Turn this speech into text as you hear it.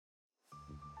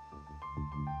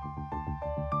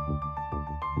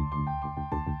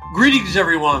Greetings,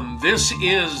 everyone. This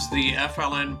is the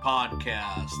FLN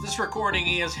Podcast. This recording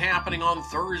is happening on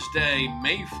Thursday,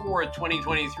 May 4th,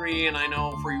 2023, and I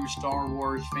know for you Star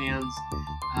Wars fans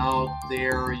out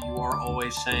there, you are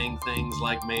always saying things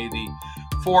like, may the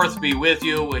 4th be with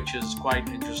you, which is quite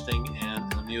interesting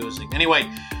and amusing.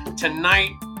 Anyway,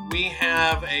 tonight we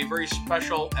have a very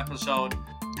special episode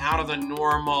out of the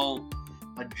normal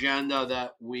agenda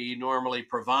that we normally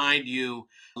provide you.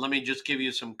 Let me just give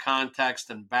you some context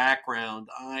and background.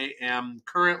 I am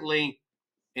currently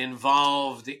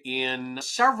involved in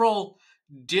several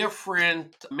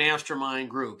different mastermind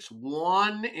groups.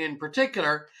 One in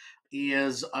particular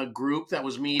is a group that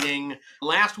was meeting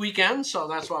last weekend, so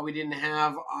that's why we didn't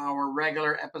have our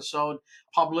regular episode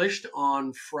published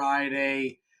on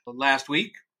Friday last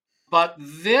week. But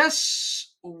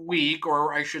this week,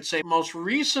 or I should say most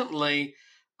recently,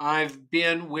 I've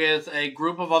been with a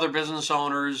group of other business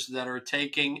owners that are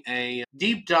taking a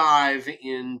deep dive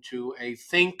into a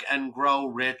Think and Grow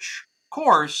Rich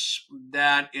course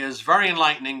that is very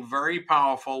enlightening, very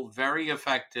powerful, very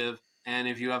effective. And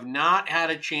if you have not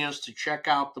had a chance to check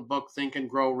out the book, Think and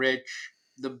Grow Rich,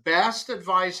 the best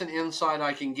advice and insight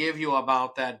I can give you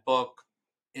about that book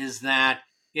is that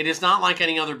it is not like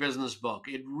any other business book.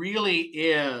 It really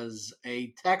is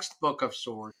a textbook of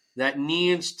sorts that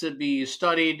needs to be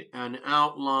studied and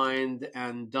outlined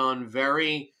and done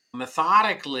very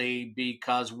methodically,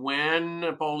 because when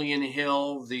Napoleon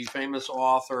Hill, the famous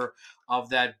author of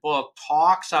that book,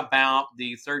 talks about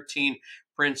the 13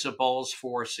 principles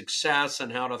for success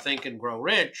and how to think and grow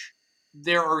rich,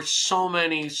 there are so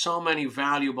many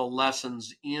valuable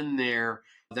lessons in there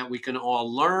that we can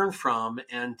all learn from.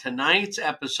 And tonight's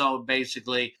episode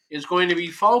basically is going to be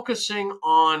focusing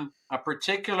on a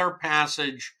particular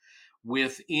passage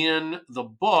within the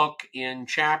book in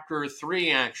chapter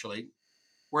 3, actually,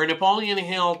 where Napoleon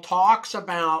Hill talks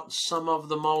about some of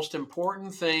the most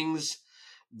important things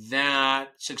that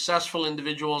successful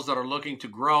individuals that are looking to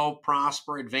grow,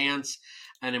 prosper, advance,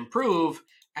 and improve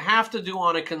have to do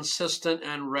on a consistent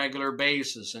and regular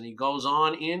basis. And he goes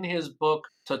on in his book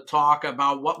to talk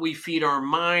about what we feed our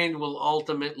mind will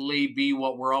ultimately be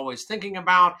what we're always thinking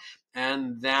about.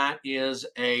 And that is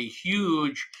a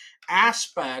huge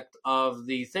aspect of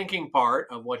the thinking part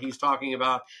of what he's talking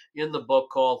about in the book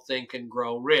called Think and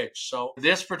Grow Rich. So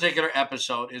this particular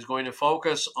episode is going to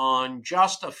focus on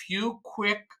just a few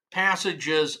quick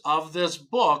passages of this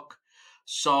book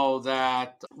so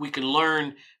that we can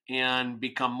learn and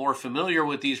become more familiar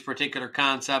with these particular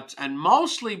concepts, and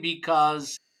mostly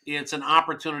because it's an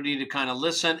opportunity to kind of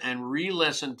listen and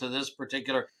re-listen to this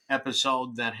particular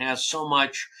episode that has so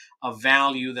much of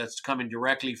value that's coming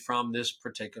directly from this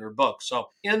particular book. So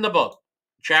in the book,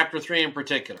 chapter 3 in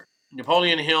particular,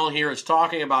 Napoleon Hill here is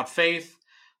talking about faith,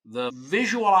 the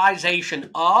visualization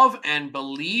of and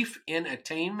belief in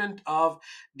attainment of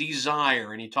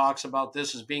desire. And he talks about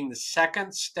this as being the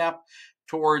second step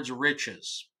towards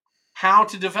riches. How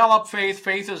to develop faith.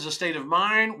 Faith is a state of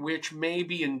mind which may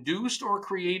be induced or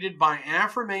created by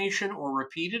affirmation or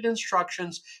repeated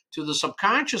instructions to the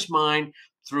subconscious mind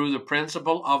through the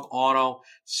principle of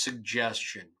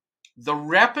auto-suggestion. The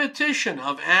repetition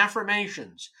of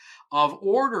affirmations, of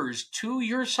orders to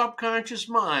your subconscious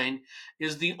mind,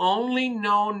 is the only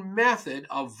known method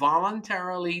of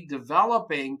voluntarily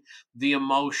developing the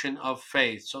emotion of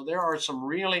faith. So there are some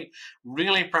really,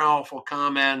 really powerful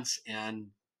comments and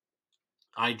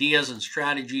ideas and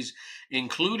strategies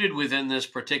included within this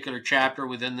particular chapter,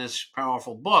 within this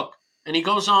powerful book. And he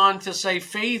goes on to say,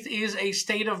 faith is a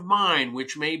state of mind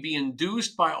which may be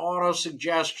induced by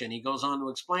autosuggestion. He goes on to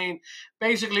explain,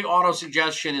 basically,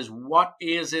 autosuggestion is what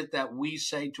is it that we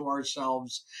say to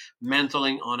ourselves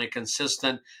mentally on a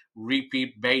consistent,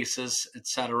 repeat basis,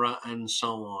 etc., and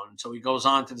so on. So he goes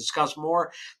on to discuss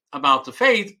more about the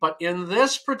faith, but in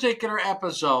this particular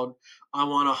episode, I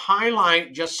want to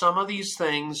highlight just some of these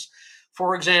things.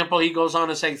 For example, he goes on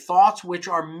to say, thoughts which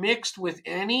are mixed with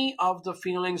any of the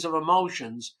feelings of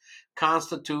emotions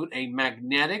constitute a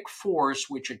magnetic force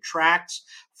which attracts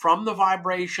from the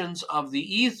vibrations of the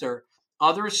ether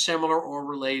other similar or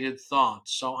related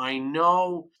thoughts. So I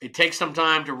know it takes some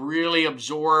time to really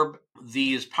absorb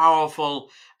these powerful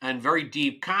and very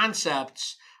deep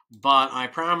concepts, but I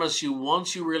promise you,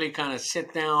 once you really kind of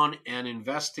sit down and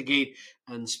investigate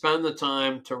and spend the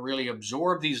time to really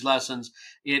absorb these lessons,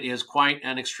 it is quite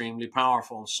and extremely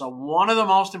powerful. So one of the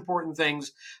most important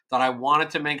things that I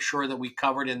wanted to make sure that we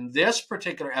covered in this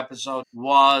particular episode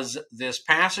was this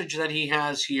passage that he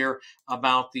has here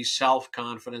about the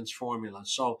self-confidence formula.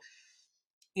 So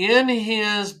in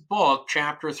his book,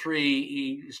 chapter 3,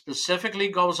 he specifically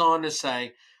goes on to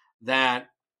say that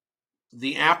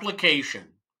the application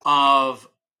of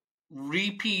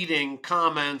repeating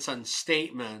comments and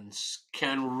statements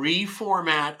can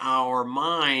reformat our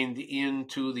mind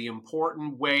into the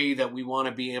important way that we want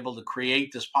to be able to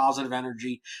create this positive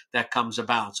energy that comes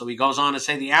about. So he goes on to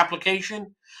say the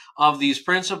application of these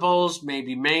principles may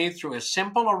be made through a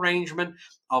simple arrangement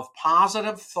of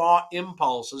positive thought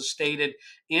impulses stated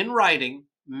in writing,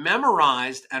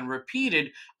 memorized and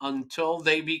repeated until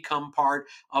they become part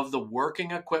of the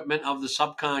working equipment of the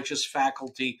subconscious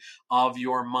faculty of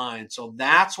your mind. So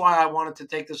that's why I wanted to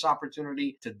take this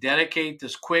opportunity to dedicate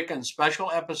this quick and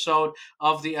special episode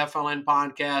of the FLN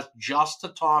podcast just to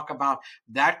talk about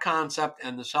that concept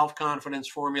and the self-confidence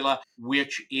formula,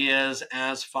 which is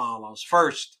as follows.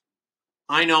 First,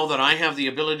 I know that I have the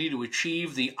ability to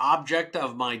achieve the object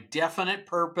of my definite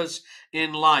purpose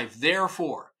in life.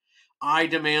 Therefore, I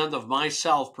demand of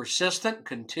myself persistent,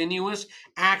 continuous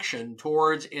action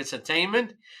towards its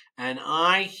attainment, and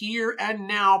I here and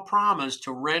now promise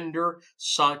to render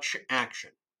such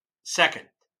action. Second,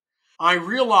 I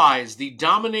realize the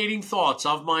dominating thoughts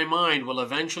of my mind will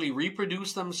eventually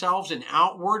reproduce themselves in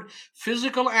outward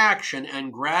physical action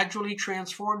and gradually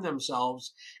transform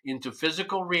themselves into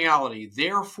physical reality.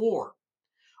 Therefore,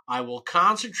 I will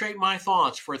concentrate my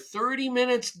thoughts for 30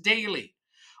 minutes daily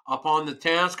upon the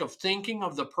task of thinking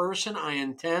of the person I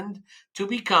intend to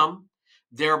become,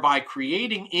 thereby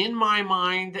creating in my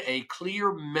mind a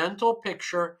clear mental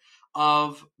picture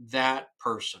of that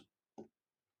person.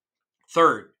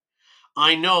 Third,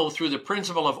 I know through the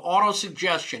principle of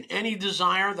autosuggestion, any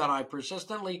desire that I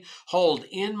persistently hold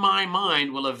in my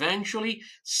mind will eventually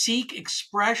seek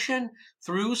expression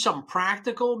through some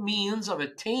practical means of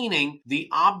attaining the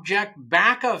object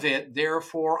back of it.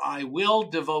 Therefore, I will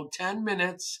devote 10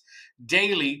 minutes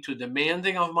daily to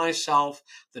demanding of myself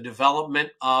the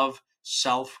development of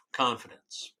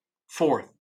self-confidence.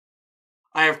 Fourth,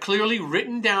 I have clearly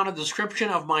written down a description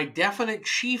of my definite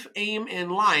chief aim in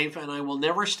life, and I will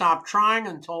never stop trying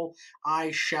until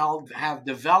I shall have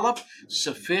developed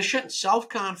sufficient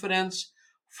self-confidence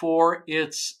for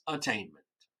its attainment.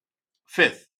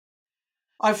 Fifth,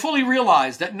 I fully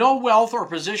realize that no wealth or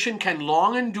position can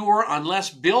long endure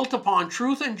unless built upon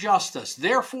truth and justice.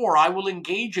 Therefore, I will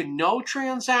engage in no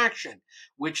transaction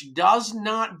which does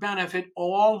not benefit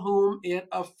all whom it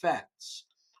affects.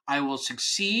 I will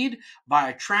succeed by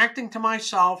attracting to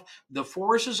myself the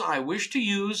forces I wish to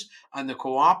use and the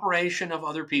cooperation of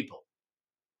other people.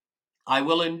 I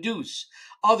will induce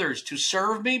others to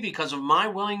serve me because of my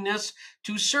willingness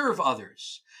to serve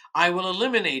others. I will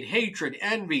eliminate hatred,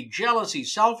 envy, jealousy,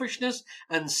 selfishness,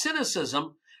 and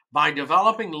cynicism by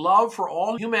developing love for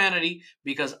all humanity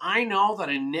because I know that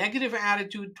a negative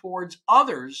attitude towards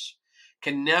others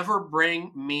can never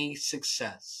bring me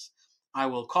success. I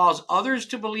will cause others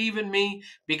to believe in me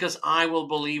because I will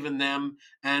believe in them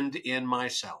and in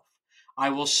myself.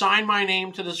 I will sign my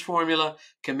name to this formula,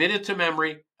 commit it to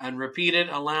memory, and repeat it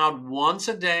aloud once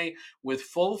a day with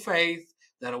full faith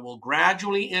that it will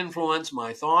gradually influence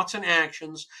my thoughts and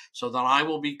actions so that I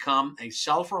will become a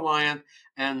self-reliant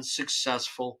and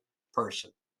successful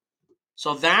person.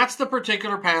 So that's the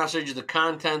particular passage, the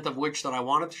content of which that I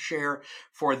wanted to share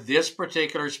for this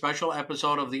particular special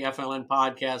episode of the FLN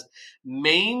podcast,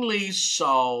 mainly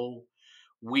so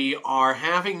we are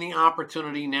having the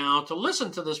opportunity now to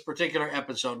listen to this particular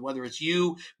episode, whether it's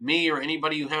you, me, or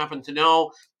anybody you happen to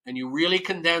know, and you really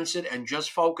condense it and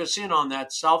just focus in on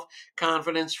that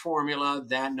self-confidence formula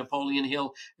that Napoleon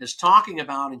Hill is talking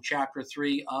about in chapter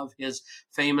 3 of his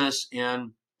famous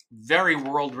and very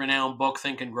world-renowned book,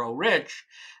 Think and Grow Rich.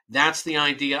 That's the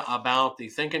idea about the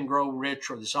Think and Grow Rich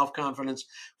or the self-confidence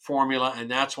formula,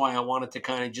 and that's why I wanted to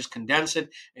kind of just condense it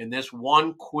in this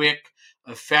one quick,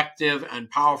 effective, and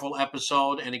powerful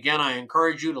episode. And again, I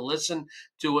encourage you to listen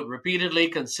to it repeatedly,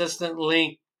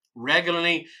 consistently,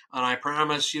 regularly, and I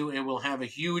promise you it will have a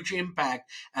huge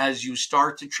impact as you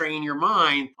start to train your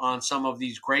mind on some of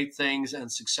these great things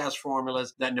and success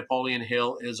formulas that Napoleon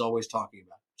Hill is always talking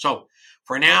about. So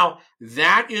for now,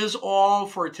 that is all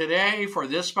for today for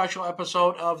this special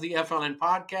episode of the FLN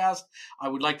podcast. I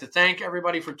would like to thank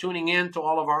everybody for tuning in to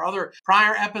all of our other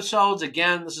prior episodes.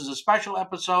 Again, this is a special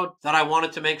episode that I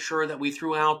wanted to make sure that we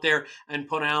threw out there and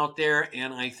put out there.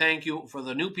 And I thank you for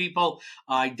the new people.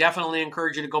 I definitely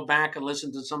encourage you to go back and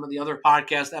listen to some of the other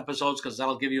podcast episodes because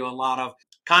that'll give you a lot of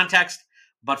context.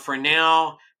 But for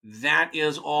now, that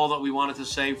is all that we wanted to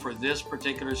say for this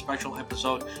particular special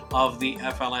episode of the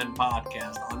FLN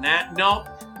podcast. On that note,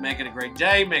 make it a great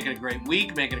day, make it a great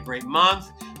week, make it a great month,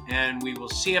 and we will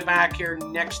see you back here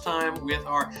next time with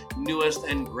our newest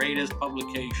and greatest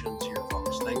publications here,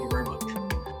 folks. Thank you very much.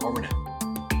 Over now.